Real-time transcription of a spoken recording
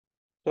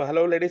So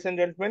hello, ladies and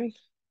gentlemen.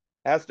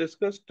 As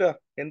discussed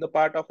in the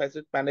part of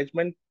asset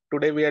management,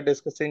 today we are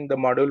discussing the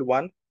module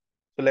 1.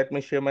 So let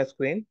me share my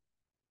screen.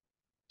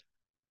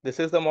 This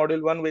is the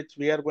module 1 which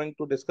we are going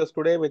to discuss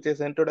today, which is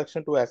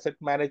Introduction to Asset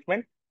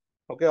Management.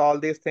 Okay, all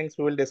these things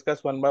we will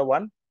discuss one by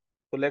one.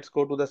 So let's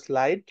go to the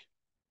slide.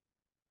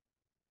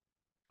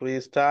 We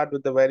start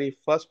with the very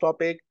first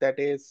topic, that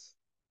is,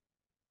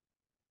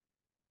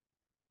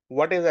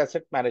 what is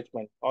asset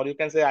management, or you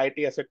can say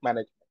IT asset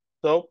management.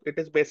 So it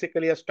is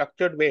basically a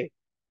structured way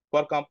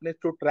for companies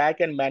to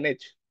track and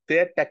manage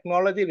their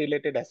technology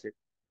related assets.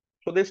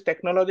 So this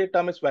technology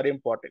term is very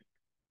important.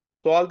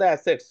 So all the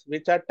assets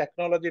which are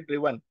technology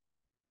driven,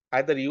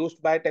 either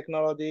used by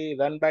technology,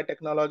 run by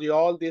technology,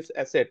 all these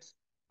assets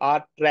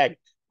are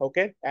tracked,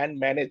 okay, and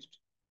managed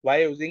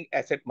by using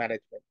asset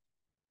management.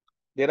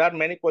 There are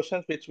many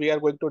questions which we are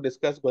going to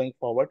discuss going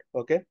forward,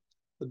 okay.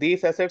 So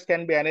these assets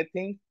can be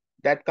anything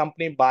that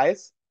company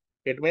buys.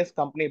 It means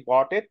company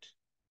bought it,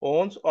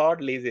 owns or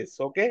leases,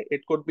 okay.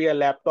 It could be a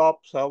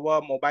laptop,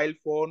 server, mobile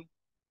phone,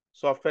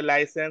 software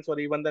license, or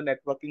even the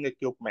networking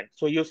equipment.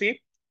 So you see,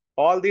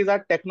 all these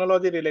are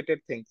technology related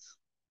things.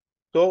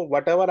 So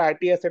whatever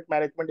IT asset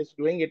management is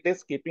doing, it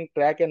is keeping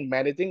track and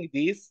managing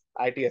these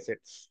IT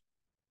assets.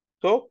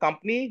 So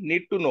company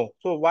need to know.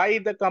 So why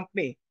the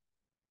company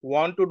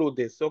want to do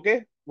this?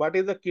 Okay, what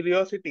is the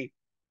curiosity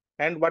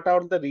and what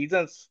are the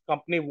reasons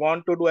company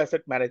want to do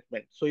asset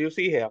management? So you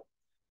see here,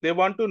 they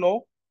want to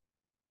know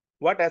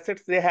what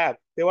assets they have.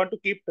 They want to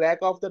keep track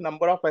of the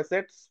number of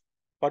assets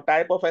or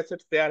type of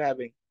assets they are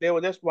having. They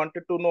just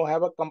wanted to know,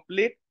 have a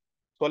complete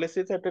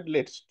solicited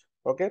list,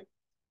 okay,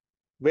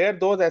 where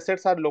those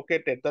assets are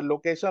located, the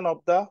location of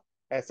the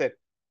asset,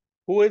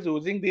 who is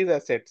using these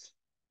assets,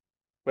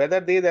 whether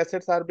these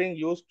assets are being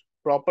used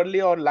properly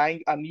or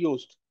lying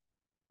unused,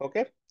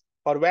 okay,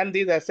 or when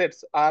these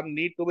assets are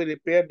need to be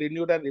repaired,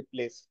 renewed, and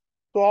replaced.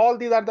 So all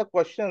these are the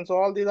questions,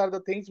 all these are the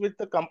things which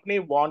the company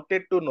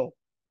wanted to know.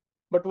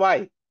 But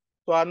why?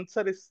 So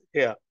answer is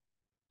here.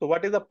 So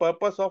what is the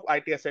purpose of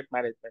IT asset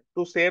management?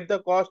 To save the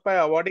cost by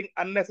avoiding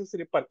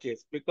unnecessary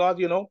purchase, because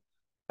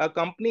a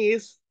company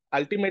is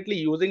ultimately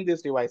using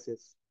these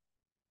devices.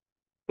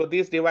 So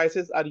these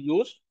devices are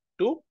used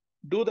to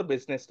do the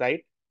business,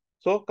 right?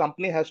 So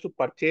company has to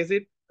purchase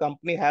it.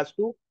 Company has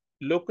to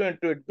look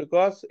into it,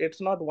 because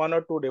it's not one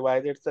or two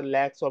devices, it's a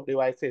lakhs of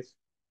devices,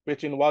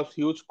 which involves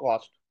huge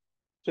cost.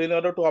 So in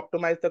order to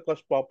optimize the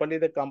cost properly,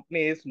 the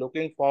company is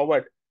looking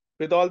forward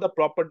with all the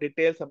proper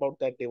details about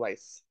that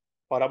device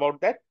or about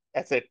that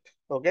asset.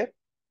 Okay.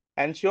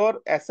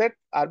 Ensure assets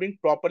are being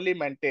properly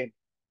maintained,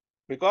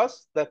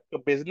 because the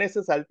business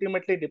is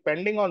ultimately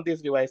depending on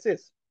these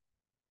devices,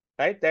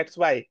 right? That's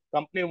why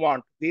company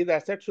want these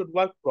assets should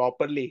work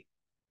properly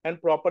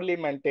and properly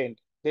maintained.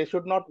 They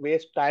should not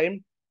waste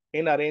time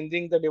in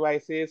arranging the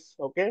devices,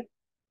 okay,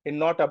 in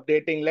not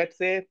updating. Let's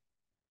say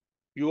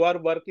you are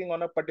working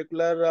on a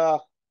particular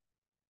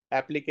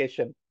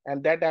application,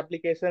 and that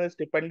application is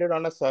dependent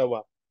on a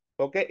server,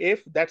 okay.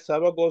 If that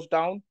server goes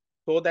down,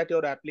 so that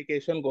your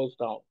application goes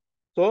down.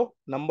 So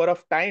number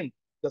of time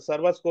the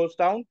servers goes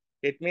down,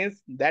 it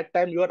means that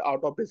time you are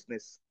out of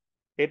business.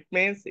 It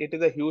means it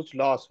is a huge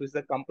loss which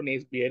the company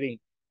is bearing.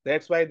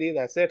 That's why these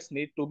assets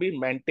need to be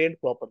maintained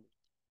properly.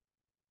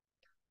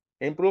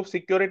 Improve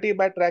security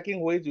by tracking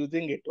who is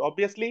using it.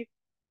 Obviously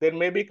there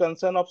may be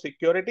concern of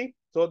security,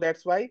 so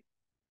that's why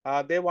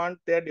they want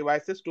their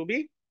devices to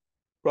be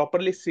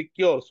properly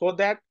secure, so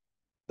that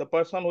the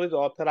person who is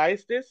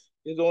authorized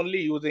is only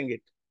using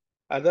it.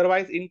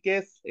 Otherwise, in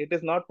case it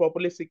is not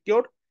properly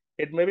secured,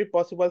 it may be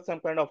possible some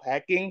kind of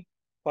hacking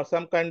or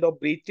some kind of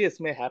breaches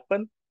may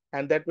happen,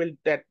 and that will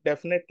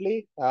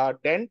definitely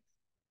dent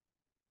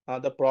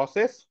the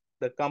process,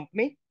 the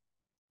company,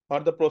 or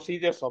the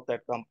procedures of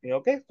that company.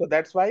 Okay, so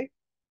that's why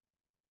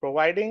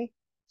providing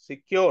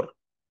secure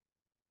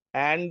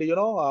and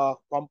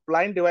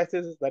compliant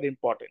devices is very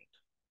important.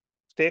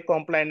 Stay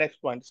compliant.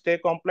 Next point, stay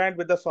compliant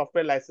with the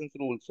software license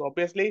rules. So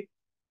obviously,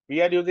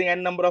 we are using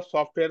n number of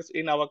softwares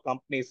in our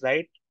companies,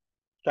 right?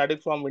 Starting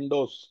from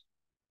Windows,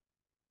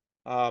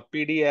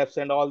 PDFs,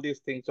 and all these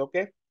things.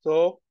 Okay.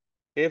 So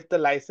if the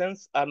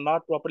license are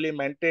not properly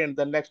maintained,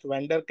 the next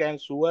vendor can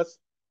sue us.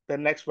 The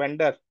next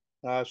vendor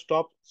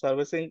stop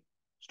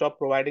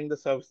providing the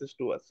services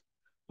to us.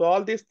 So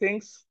all these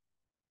things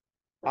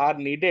are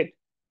needed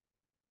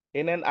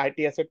in an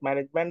IT asset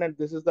management, and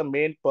this is the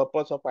main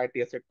purpose of IT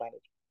asset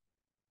management.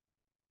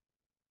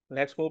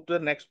 Let's move to the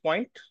next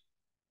point.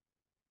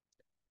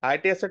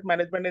 IT asset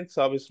management in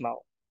ServiceNow.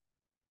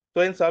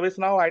 So in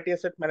ServiceNow, IT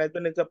asset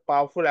management is a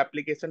powerful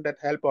application that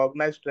help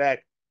organize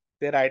track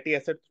their IT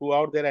asset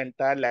throughout their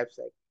entire life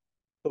cycle.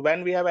 So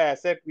when we have an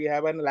asset, we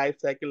have a life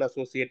cycle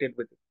associated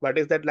with it. What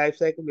is that life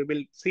cycle? We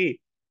will see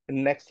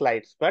in next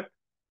slides. But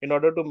in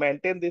order to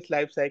maintain these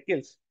life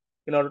cycles,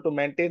 in order to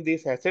maintain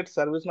these assets,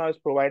 ServiceNow is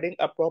providing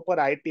a proper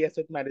IT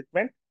asset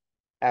management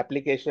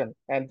application.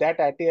 And that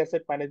IT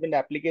asset management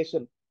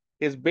application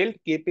is built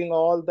keeping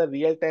all the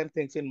real-time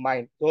things in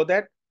mind, so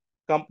that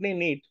company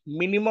need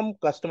minimum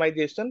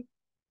customization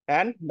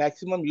and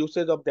maximum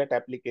usage of that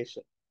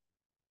application.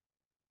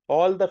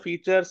 All the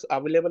features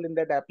available in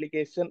that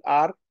application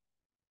are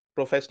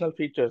professional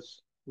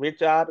features,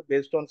 which are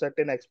based on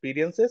certain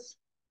experiences,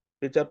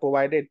 which are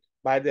provided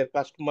by their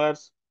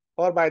customers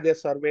or by their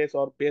surveys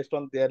or based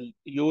on their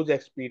huge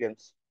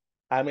experience.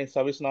 I mean,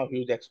 ServiceNow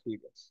huge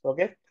experience.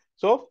 Okay.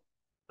 So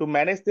to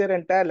manage their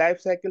entire life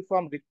cycle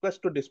from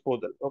request to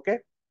disposal. Okay.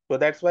 So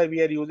that's why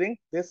we are using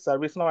this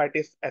ServiceNow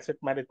IT asset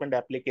management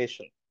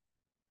application.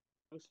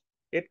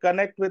 It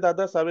connects with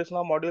other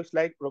ServiceNow modules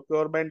like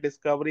procurement,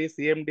 discovery,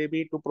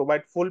 CMDB to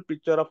provide full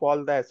picture of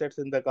all the assets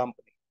in the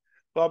company.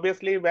 So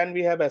obviously, when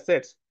we have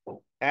assets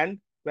and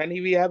when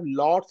we have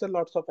lots and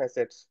lots of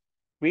assets,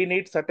 we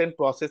need certain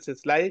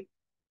processes like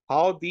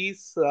how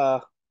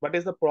what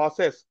is the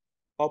process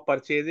of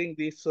purchasing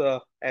these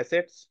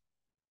assets?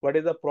 What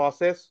is the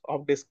process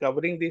of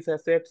discovering these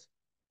assets?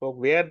 So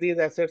where these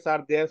assets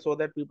are there so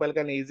that people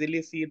can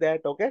easily see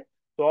that, okay?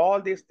 So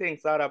all these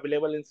things are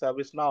available in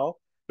ServiceNow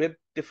with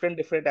different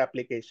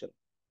applications.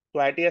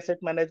 So IT asset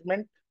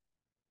management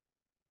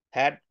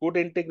had good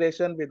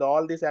integration with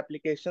all these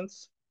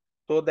applications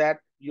so that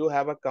you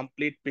have a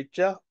complete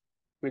picture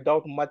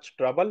without much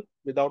trouble,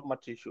 without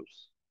much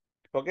issues.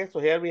 Okay, so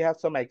here we have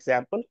some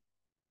example.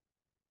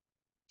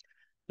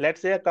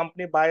 Let's say a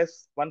company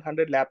buys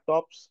 100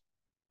 laptops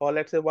or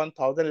let's say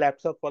 1000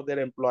 laptops for their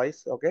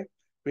employees. Okay,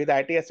 with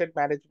IT asset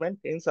management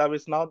in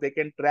ServiceNow, they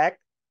can track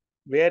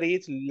where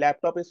each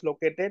laptop is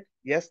located.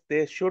 Yes,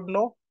 they should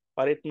know,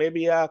 or it may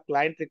be a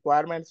client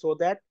requirement so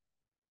that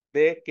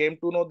they came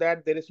to know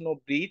that there is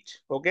no breach.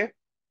 Okay,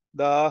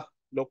 the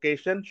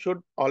location should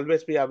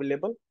always be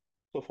available.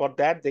 So for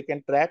that, they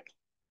can track,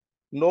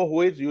 know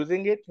who is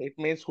using it. It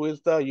means who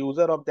is the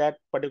user of that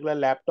particular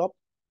laptop.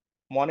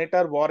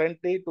 Monitor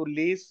warranty to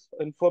lease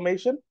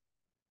information,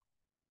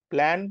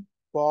 plan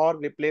for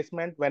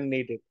replacement when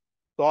needed.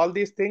 So all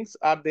these things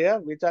are there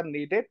which are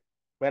needed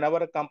whenever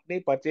a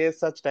company purchases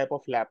such type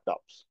of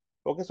laptops.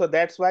 Okay, so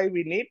that's why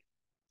we need,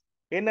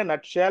 in a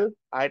nutshell,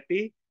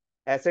 IT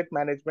asset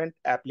management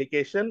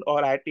application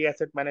or IT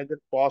asset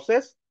management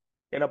process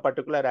in a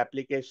particular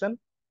application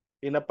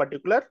in a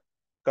particular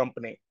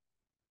company.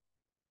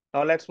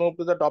 Now let's move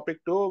to the topic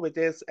 2, which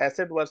is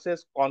asset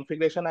versus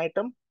configuration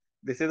item.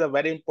 This is a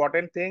very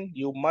important thing.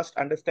 You must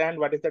understand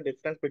what is the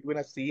difference between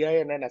a CI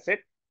and an asset.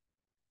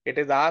 It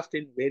is asked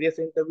in various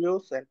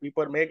interviews and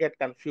people may get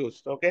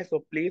confused. Okay,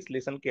 so please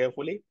listen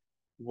carefully.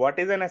 What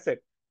is an asset?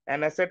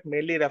 An asset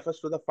mainly refers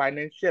to the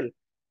financial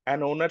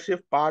and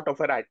ownership part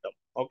of an item.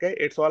 Okay,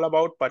 it's all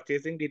about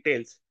purchasing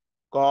details,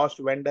 cost,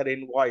 vendor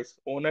invoice,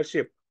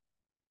 ownership,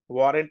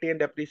 warranty and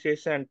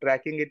depreciation,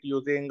 tracking it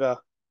using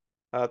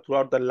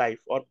throughout the life,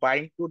 or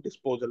buying to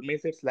disposal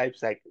means its life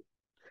cycle.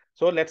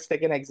 So let's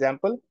take an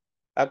example.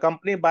 A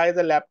company buys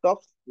a laptop,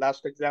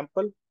 last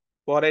example,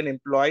 for an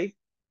employee.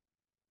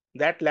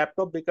 That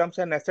laptop becomes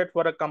an asset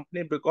for a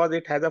company because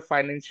it has a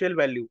financial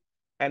value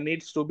and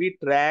needs to be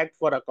tracked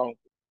for accounting.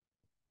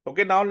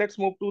 Okay, now let's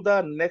move to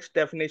the next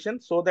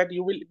definition so that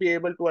you will be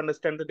able to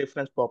understand the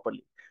difference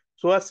properly.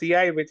 So a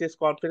CI, which is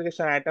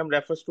configuration item,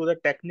 refers to the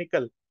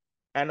technical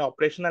and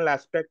operational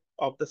aspect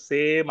of the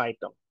same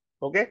item.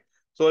 Okay,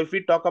 so if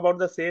we talk about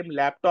the same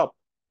laptop,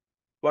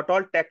 what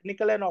all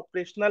technical and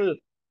operational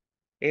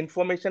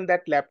information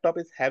that laptop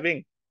is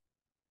having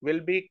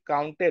will be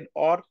counted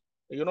or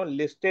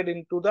listed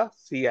into the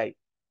CI.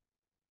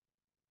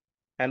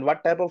 And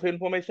what type of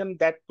information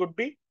that could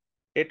be?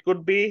 It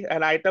could be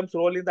an item's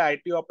role in the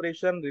IT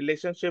operation,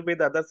 relationship with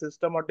other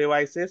system or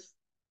devices,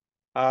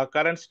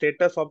 current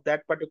status of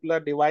that particular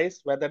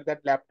device, whether that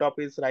laptop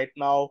is right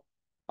now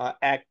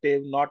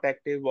active, not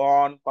active,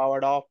 on,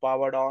 powered off,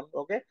 powered on.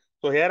 Okay.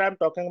 So here I'm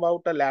talking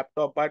about a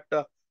laptop, but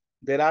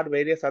there are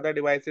various other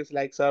devices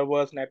like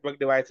servers, network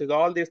devices,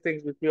 all these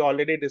things which we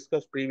already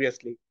discussed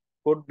previously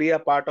could be a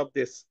part of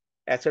this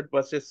asset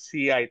versus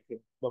CI thing.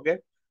 Okay.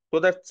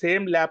 So that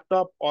same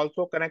laptop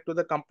also connect to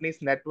the company's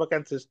network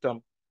and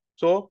system.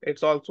 So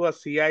it's also a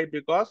CI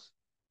because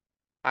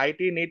IT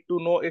need to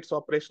know its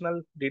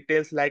operational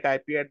details like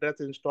IP address,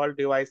 installed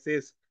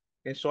devices,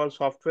 installed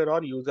software,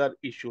 or user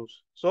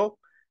issues. So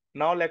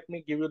now let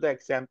me give you the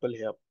example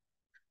here.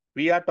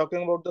 We are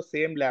talking about the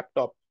same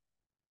laptop,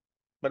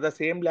 but the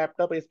same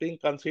laptop is being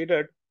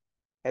considered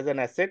as an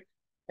asset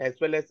as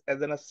well as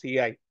a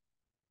CI,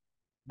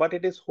 but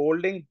it is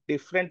holding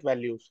different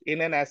values.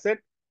 In an asset,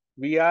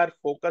 we are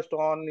focused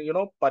on,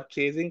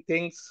 purchasing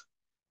things,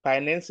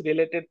 finance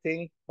related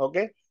thing,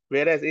 okay?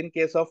 Whereas in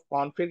case of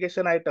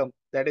configuration item,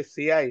 that is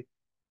CI,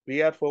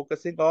 we are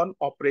focusing on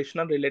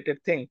operational related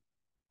thing,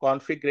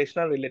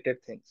 configurational related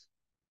things.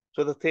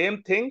 So the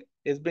same thing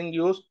is being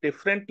used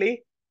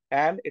differently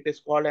and it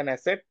is called an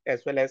asset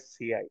as well as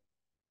CI.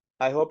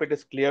 I hope it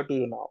is clear to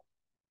you now.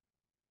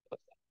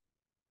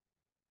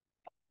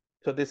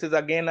 So this is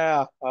again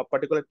a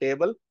particular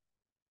table.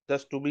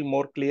 Just to be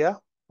more clear,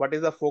 what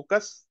is the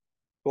focus?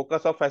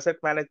 Focus of asset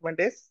management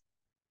is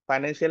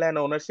financial and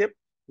ownership,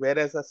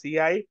 whereas a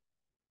CI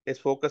is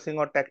focusing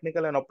on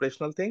technical and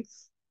operational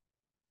things.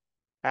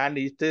 And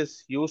it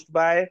is used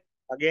by,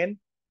 again,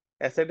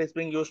 asset is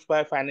being used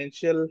by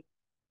financial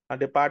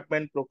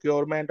department,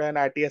 procurement, and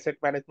IT asset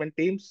management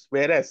teams,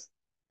 whereas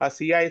a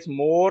CI is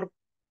more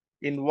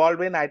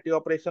involved in IT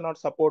operation or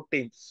support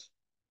teams.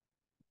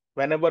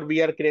 Whenever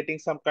we are creating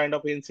some kind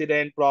of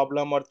incident,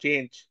 problem, or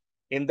change,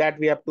 in that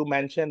we have to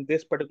mention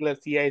this particular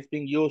CI is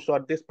being used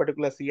or this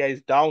particular CI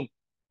is down,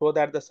 so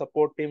that the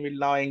support team will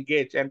now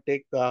engage and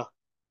take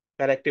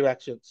corrective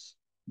actions.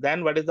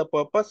 Then what is the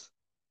purpose?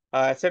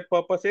 Asset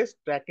purpose is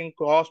tracking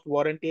cost,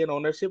 warranty, and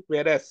ownership,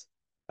 whereas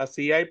a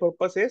CI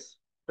purpose is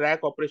track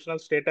operational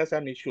status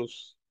and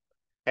issues.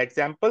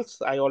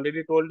 Examples, I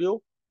already told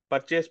you,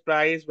 purchase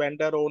price,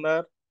 vendor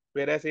owner,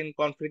 whereas in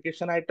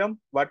configuration item,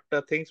 what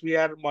things we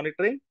are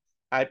monitoring,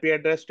 IP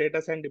address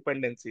status and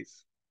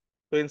dependencies.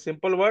 So in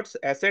simple words,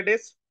 asset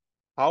is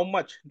how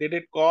much did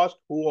it cost,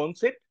 who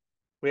owns it,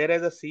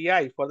 whereas a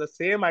CI for the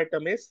same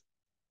item is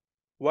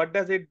what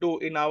does it do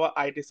in our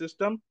IT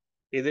system,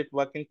 is it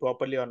working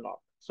properly or not.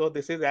 So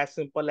this is as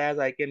simple as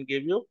I can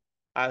give you.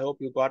 I hope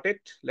you got it.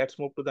 Let's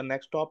move to the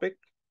next topic,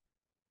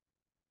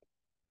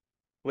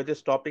 which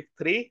is topic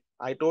 3.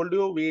 I told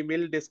you we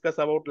will discuss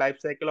about life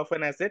cycle of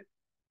an asset.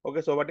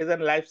 Okay, so what is a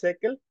life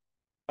cycle?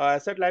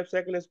 Asset life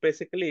cycle is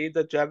basically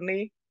the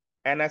journey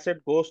an asset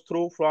goes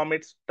through from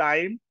its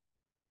time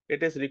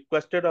it is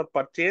requested or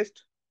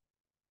purchased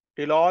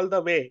till all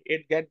the way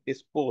it get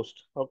disposed.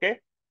 Okay,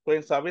 so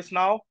in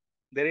ServiceNow,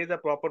 there is a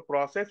proper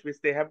process which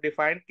they have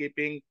defined,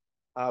 keeping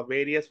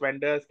various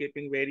vendors,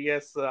 keeping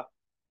various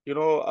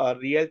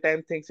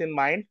real-time things in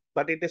mind.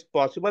 But it is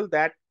possible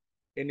that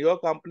in your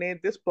company,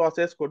 this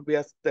process could be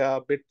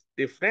a bit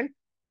different.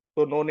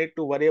 So no need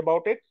to worry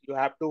about it. You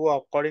have to,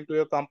 according to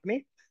your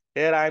company.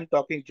 Here I am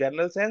talking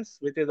general sense,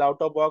 which is out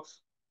of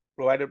box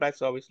provided by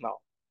ServiceNow.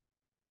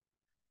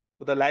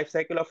 So the life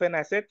cycle of an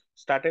asset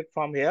started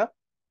from here.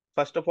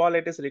 First of all,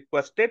 it is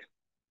requested.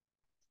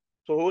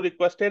 So who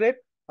requested it?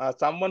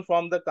 Someone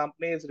from the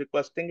company is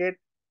requesting it.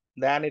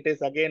 Then it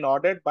is again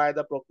ordered by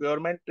the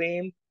procurement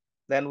team.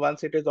 Then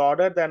once it is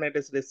ordered, then it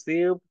is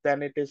received.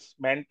 Then it is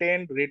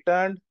maintained,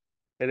 returned,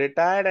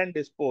 retired, and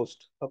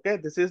disposed. Okay,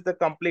 this is the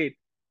complete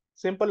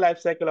simple life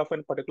cycle of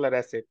a particular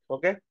asset.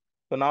 Okay,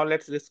 so now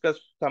let's discuss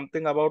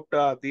something about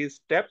these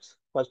steps.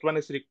 First one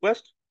is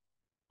request.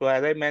 So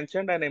as I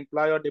mentioned, an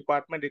employee or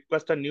department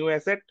requests a new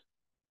asset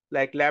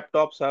like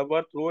laptop,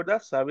 server through the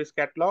service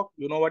catalog.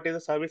 You know what is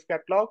a service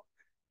catalog?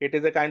 It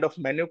is a kind of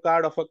menu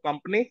card of a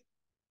company,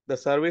 the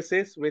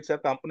services which a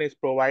company is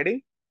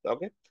providing.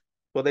 Okay.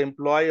 So the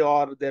employee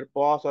or their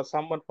boss or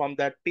someone from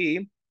that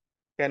team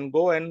can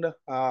go and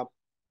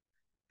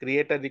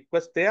create a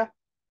request there.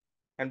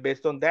 And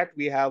based on that,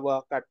 we have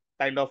a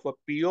kind of a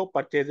PO,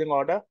 purchasing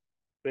order,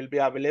 will be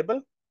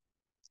available.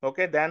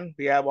 Okay. Then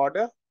we have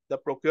order. The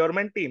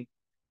procurement team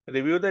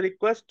review the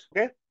request.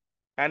 Okay,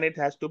 and it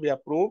has to be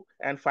approved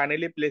and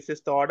finally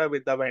places the order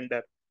with the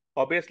vendor.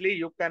 Obviously,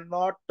 you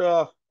cannot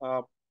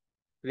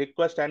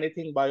request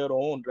anything by your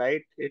own,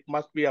 right? It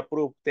must be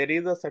approved. There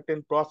is a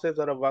certain process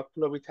or a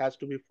workflow which has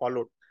to be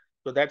followed.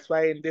 So that's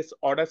why in this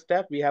order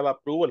step, we have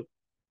approval.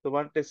 So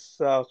once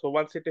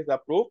it is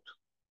approved,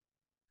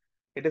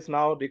 it is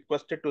now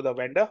requested to the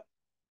vendor.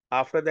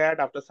 After that,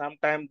 after some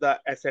time, the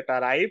asset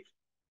arrives.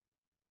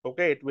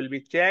 Okay, it will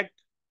be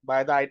checked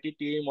by the IT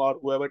team or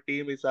whoever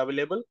team is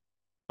available.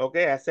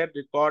 Okay, asset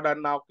record are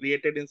now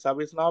created in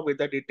ServiceNow with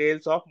the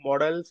details of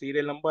model,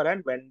 serial number,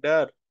 and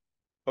vendor.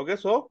 Okay,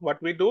 so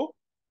what we do?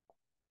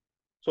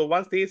 So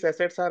once these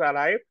assets are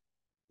arrived,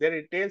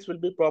 their details will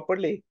be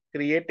properly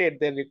created.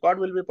 Their record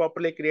will be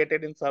properly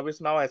created in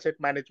ServiceNow asset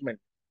management.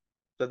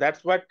 So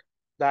that's what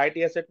the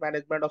IT asset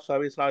management of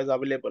ServiceNow is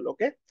available.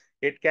 Okay,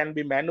 it can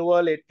be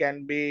manual, it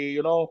can be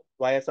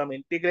via some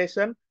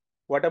integration,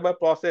 whatever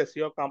process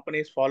your company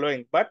is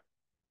following. But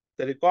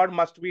the record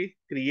must be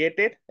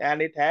created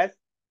and it has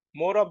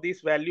more of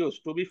these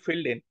values to be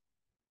filled in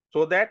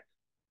so that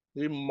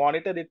we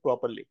monitor it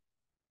properly.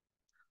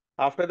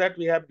 After that,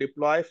 we have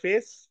deploy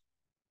phase.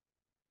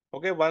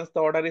 Okay, once the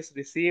order is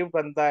received,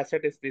 when the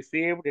asset is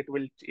received,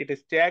 it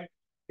is checked.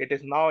 It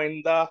is now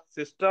in the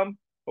system.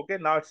 Okay,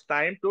 now it's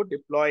time to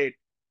deploy it,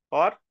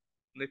 or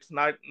it's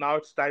not now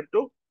it's time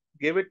to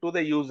give it to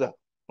the user.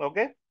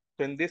 Okay,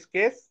 so in this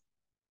case,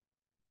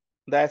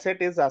 the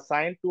asset is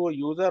assigned to a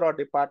user or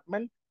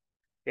department.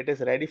 It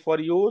is ready for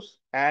use,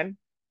 and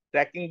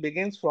tracking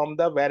begins from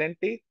the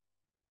warranty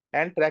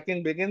and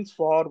tracking begins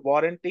for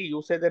warranty,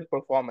 usage, and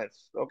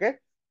performance. Okay,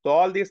 so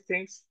all these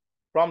things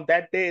from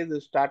that day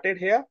is started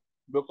here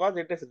because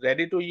it is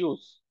ready to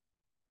use.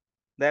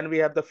 Then we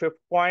have the fifth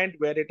point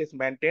where it is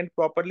maintained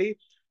properly.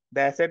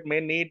 The asset may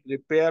need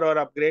repair or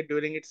upgrade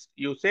during its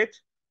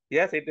usage.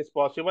 Yes, it is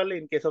possible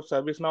in case of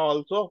ServiceNow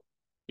also.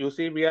 You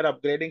see, we are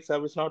upgrading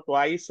ServiceNow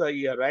twice a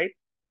year, right?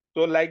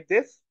 So like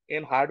this,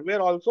 in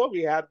hardware also,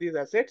 we have these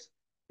assets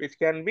which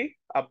can be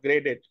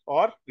upgraded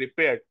or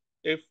repaired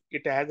if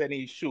it has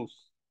any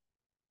issues.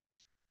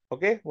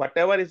 Okay,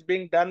 whatever is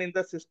being done in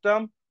the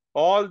system,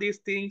 all these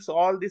things,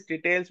 all these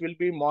details will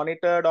be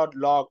monitored or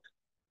logged.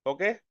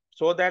 Okay,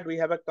 so that we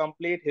have a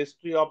complete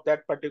history of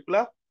that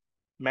particular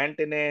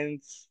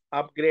maintenance,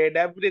 upgrade,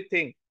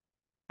 everything.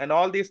 And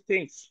all these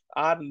things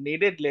are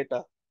needed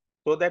later.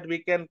 so that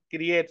we can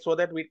create, so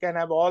that we can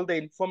have all the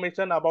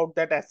information about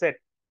that asset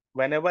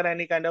whenever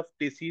any kind of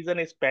decision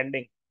is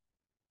pending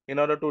in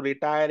order to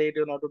retire it,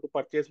 in order to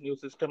purchase new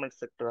system,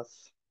 etc.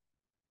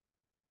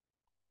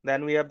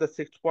 Then we have the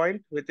sixth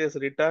point, which is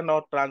return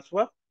or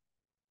transfer.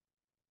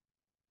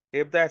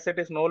 If the asset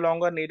is no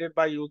longer needed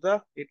by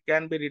user, it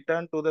can be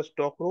returned to the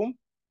stockroom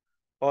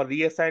or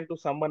reassigned to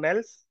someone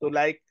else. So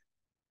like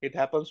it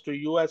happens to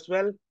you as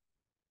well.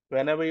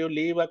 Whenever you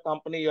leave a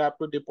company, you have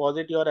to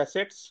deposit your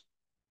assets.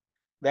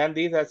 Then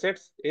these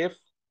assets, if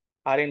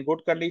are in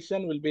good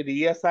condition, will be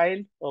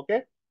reassigned.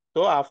 Okay.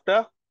 So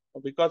after,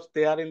 because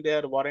they are in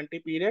their warranty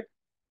period,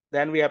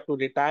 then we have to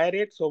retire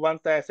it. So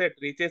once the asset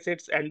reaches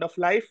its end of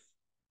life,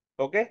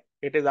 okay,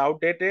 it is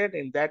outdated.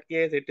 In that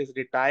case, it is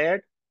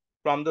retired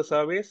from the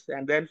service,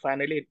 and then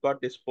finally it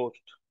got disposed.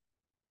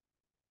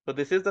 So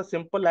this is the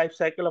simple life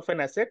cycle of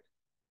an asset.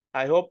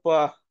 I hope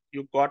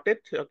you got it.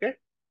 Okay.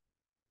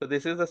 So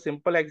this is a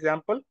simple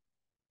example.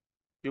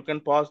 You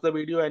can pause the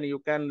video and you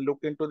can look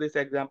into this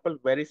example.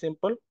 Very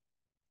simple.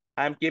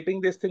 I'm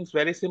keeping these things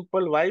very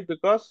simple. Why?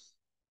 Because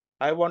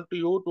I want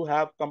you to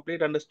have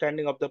complete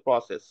understanding of the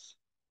process.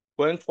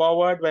 Going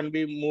forward, when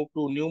we move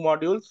to new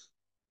modules,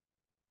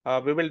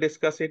 we will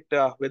discuss it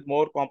with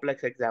more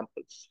complex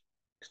examples.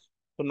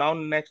 So now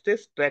next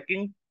is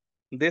tracking.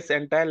 This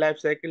entire life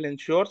cycle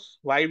ensures.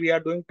 Why we are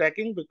doing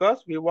tracking?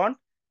 Because we want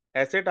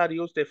assets are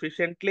used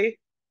efficiently,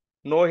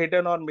 no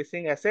hidden or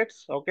missing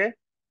assets. Okay,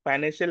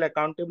 financial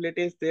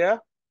accountability is there,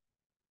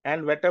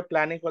 and better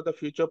planning for the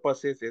future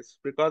purchases.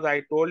 Because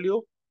I told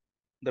you,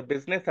 the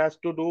business has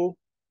to do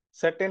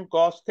certain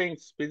cost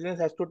things. Business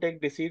has to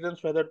take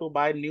decisions whether to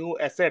buy new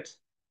assets.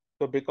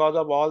 So because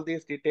of all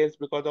these details,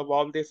 because of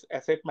all these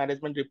asset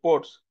management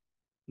reports,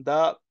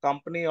 the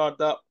company or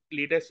the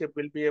leadership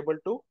will be able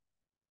to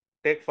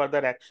take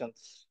further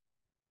actions.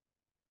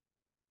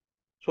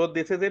 So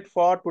this is it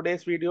for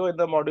today's video in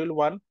the module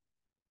 1.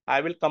 I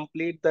will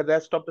complete the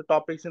rest of the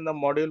topics in the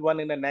module 1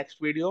 in the next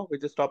video,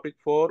 which is topic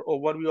 4,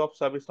 overview of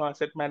ServiceNow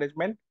asset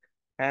management.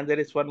 And there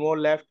is one more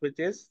left, which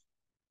is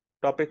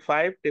topic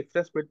 5,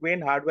 difference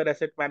between hardware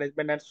asset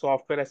management and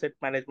software asset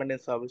management in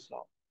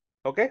ServiceNow.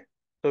 Okay,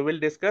 so we'll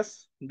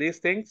discuss these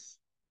things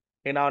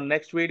in our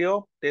next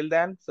video. Till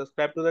then,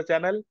 subscribe to the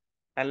channel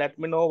and let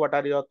me know what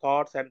are your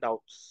thoughts and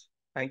doubts.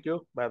 Thank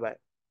you.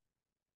 Bye-bye.